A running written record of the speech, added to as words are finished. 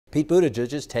Pete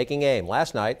Buttigieg is taking aim.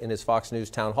 Last night, in his Fox News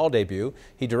town hall debut,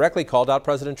 he directly called out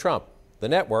President Trump, the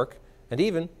network, and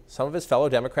even some of his fellow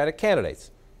Democratic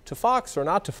candidates. To Fox or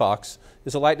not to Fox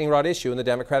is a lightning rod issue in the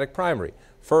Democratic primary.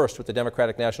 First, with the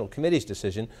Democratic National Committee's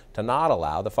decision to not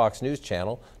allow the Fox News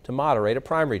channel to moderate a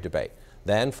primary debate.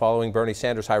 Then, following Bernie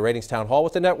Sanders' high ratings town hall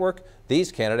with the network,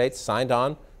 these candidates signed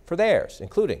on for theirs,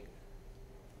 including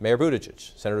Mayor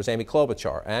Buttigieg, Senators Amy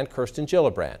Klobuchar and Kirsten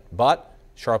Gillibrand, but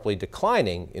sharply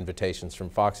declining invitations from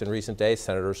Fox in recent days,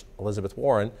 Senators Elizabeth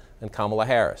Warren and Kamala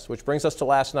Harris. Which brings us to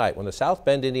last night, when the South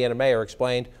Bend, Indiana mayor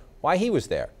explained why he was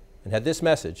there and had this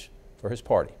message for his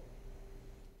party.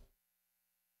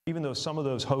 Even though some of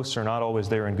those hosts are not always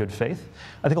there in good faith,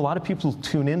 I think a lot of people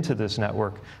tune into this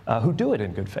network who do it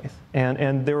in good faith.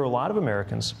 And there are a lot of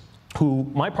Americans who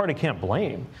my party can't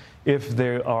blame if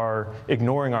they are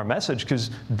ignoring our message, because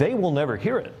they will never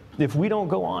hear it if we don't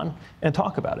go on and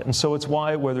talk about it. And so it's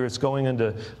why, whether it's going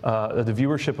into the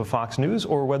viewership of Fox News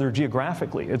or whether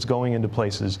geographically it's going into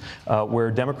places where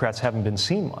Democrats haven't been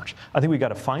seen much, I think we've got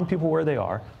to find people where they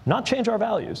are, not change our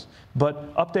values,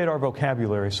 but update our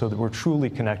vocabulary so that we're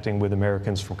truly connecting with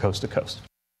Americans from coast to coast.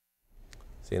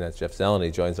 CNN's Jeff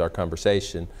Zeleny joins our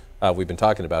conversation. We've been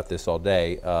talking about this all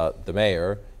day. The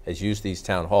mayor has used these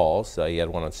town halls. He had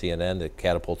one on CNN that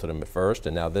catapulted him at first,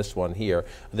 and now this one here.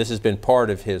 This has been part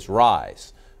of his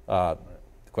rise. The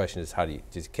question is,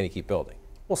 can he keep building?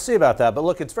 We'll see about that, but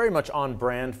look, it's very much on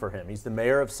brand for him. He's the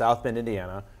mayor of South Bend,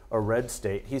 Indiana, a red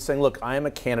state. He's saying, look, I am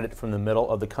a candidate from the middle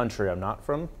of the country. I'm not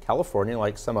from California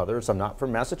like some others. I'm not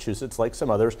from Massachusetts like some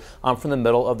others. I'm from the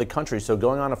middle of the country. So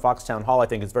going on a Fox town hall, I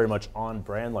think, is very much on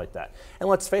brand like that. And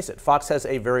let's face it, Fox has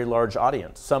a very large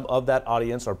audience. Some of that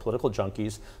audience are political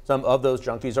junkies. Some of those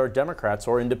junkies are Democrats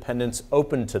or independents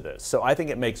open to this. So I think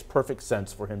it makes perfect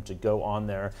sense for him to go on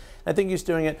there. I think he's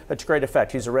doing it to great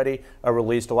effect. He's already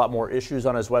released a lot more issues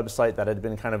on his website that had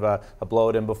been kind of a blow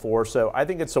at him before. So I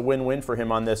think it's a win-win for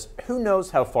him on this. Who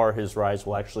knows how far his rise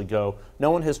will actually go?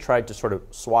 No one has tried to sort of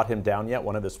swat him down yet,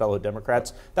 one of his fellow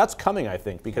Democrats. That's coming, I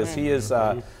think, because he is,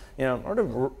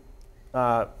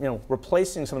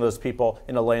 replacing some of those people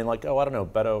in a lane like, I don't know,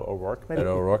 Beto O'Rourke, maybe?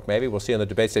 Beto O'Rourke, maybe. We'll see on the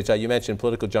debate stage. You mentioned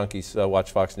political junkies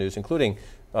watch Fox News, inclling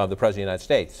the President of the United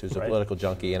States, who's a political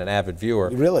junkie and an avid viewer.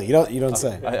 Really? You don't say. You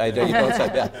don't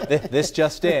say. Yeah. This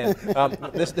just in.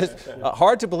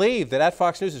 Hard to believe that at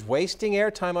Fox News is wasting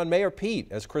airtime on Mayor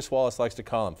Pete, as Chris Wallace likes to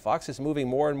call him. Fox is moving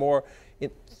more and more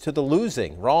to the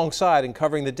losing, wrong side in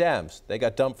covering the Dems. They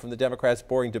got dumped from the Democrats'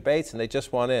 boring debates, and they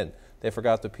just won in. They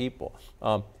forgot the people.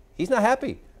 He's not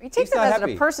happy. He takes it as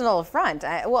a personal affront.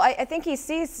 I think he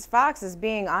sees Fox as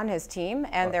being on his team,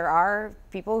 and there are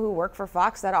people who work for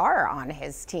Fox that are on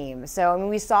his team. So, I mean,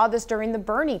 we saw this during the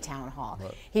Bernie town hall.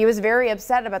 Right. He was very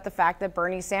upset about the fact that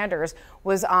Bernie Sanders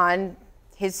was on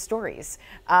his stories.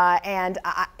 That's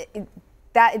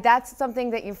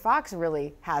something that Fox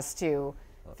really has to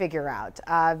figure out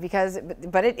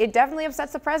but it definitely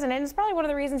upsets the president, and it's probably one of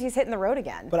the reasons he's hitting the road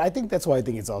again. But I think that's why I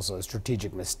think it's also a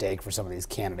strategic mistake for some of these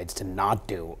candidates to not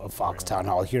do a Fox town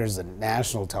hall. Here's a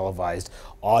national televised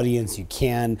audience. You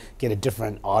can get a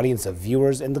different audience of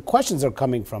viewers, and the questions are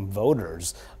coming from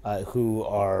voters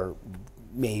who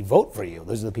may vote for you.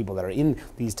 Those are the people that are in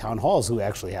these town halls who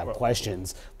actually have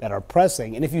questions that are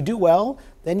pressing. And if you do well,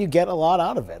 then you get a lot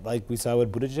out of it, like we saw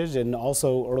with Buttigieg and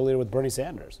also earlier with Bernie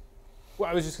Sanders. Well,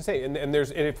 I was just going to say, and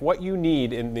if what you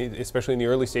need, especially in the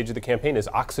early stage of the campaign, is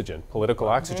oxygen, political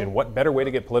oxygen, what better way to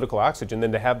get political oxygen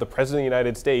than to have the President of the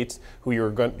United States, who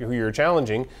you're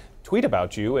challenging, tweet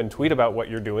about you and tweet about what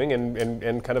you're doing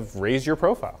and kind of raise your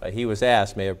profile. He was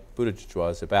asked, Mayor Buttigieg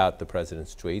was, about the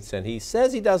president's tweets, and he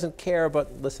says he doesn't care,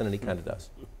 but listen, and he kind of does.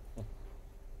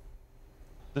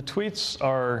 The tweets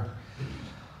are,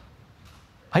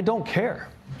 I don't care.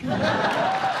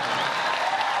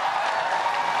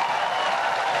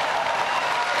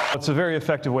 It's a very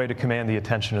effective way to command the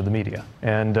attention of the media,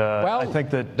 and I think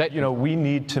that we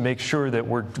need to make sure that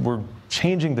we're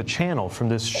changing the channel from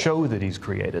this show that he's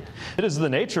created. It is the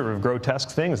nature of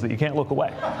grotesque things that you can't look away.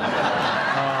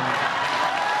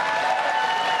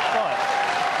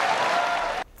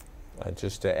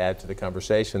 Just to add to the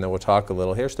conversation, then we'll talk a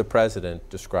little. Here's the president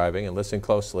describing, and listen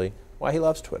closely, why he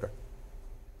loves Twitter.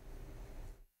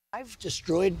 I've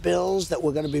destroyed bills that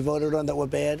were going to be voted on that were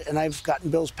bad, and I've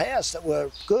gotten bills passed that were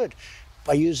good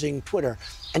by using Twitter.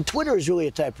 And Twitter is really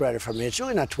a typewriter for me. It's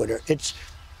really not Twitter.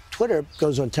 Twitter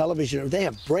goes on television. If they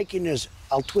have breaking news,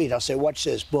 I'll tweet. I'll say, watch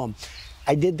this, boom.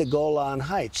 I did the Golan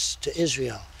Heights to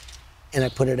Israel, and I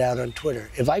put it out on Twitter.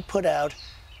 If I put out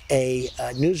a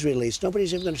news release,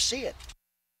 nobody's even going to see it.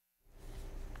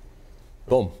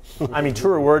 Boom. I mean,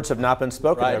 truer words have not been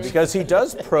spoken Right. there, because he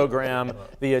does program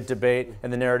the debate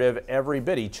and the narrative every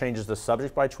bit. He changes the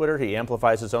subject by Twitter. He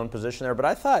amplifies his own position there. But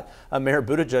I thought Mayor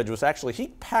Buttigieg was actually, he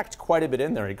packed quite a bit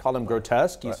in there. He called him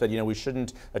grotesque. He said, you know, we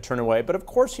shouldn't turn away. But of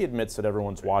course he admits that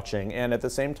everyone's watching. And at the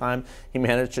same time, he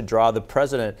managed to draw the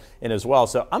president in as well.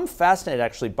 So I'm fascinated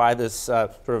actually by this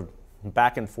sort of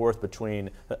back and forth between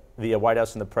the White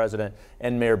House and the president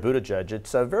and Mayor Buttigieg.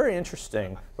 It's very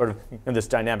interesting sort of in this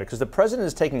dynamic, because the president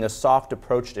is taking a soft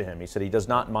approach to him. He said he does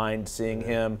not mind seeing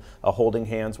him holding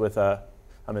hands with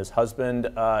his husband.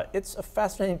 It's a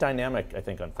fascinating dynamic, I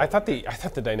think. I thought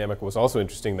the dynamic was also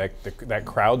interesting, that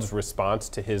crowd's response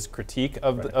to his critique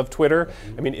of Twitter.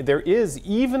 I mean, there is,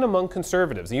 even among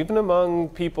conservatives, even among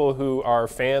people who are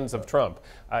fans of Trump,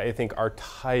 I think are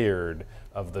tired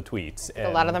of the tweets. A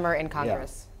lot of them are in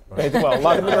Congress. Right. Well, a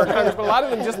lot of them are in Congress, but a lot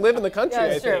of them just live in the country, Yeah, I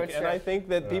it's true, think. it's And true. I think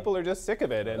that people are just sick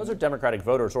of it. And Those are Democratic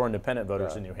voters or independent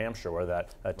voters in New Hampshire, where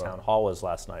that town hall was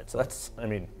last night. So that's, I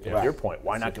mean, to your point,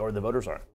 why not go where the voters are?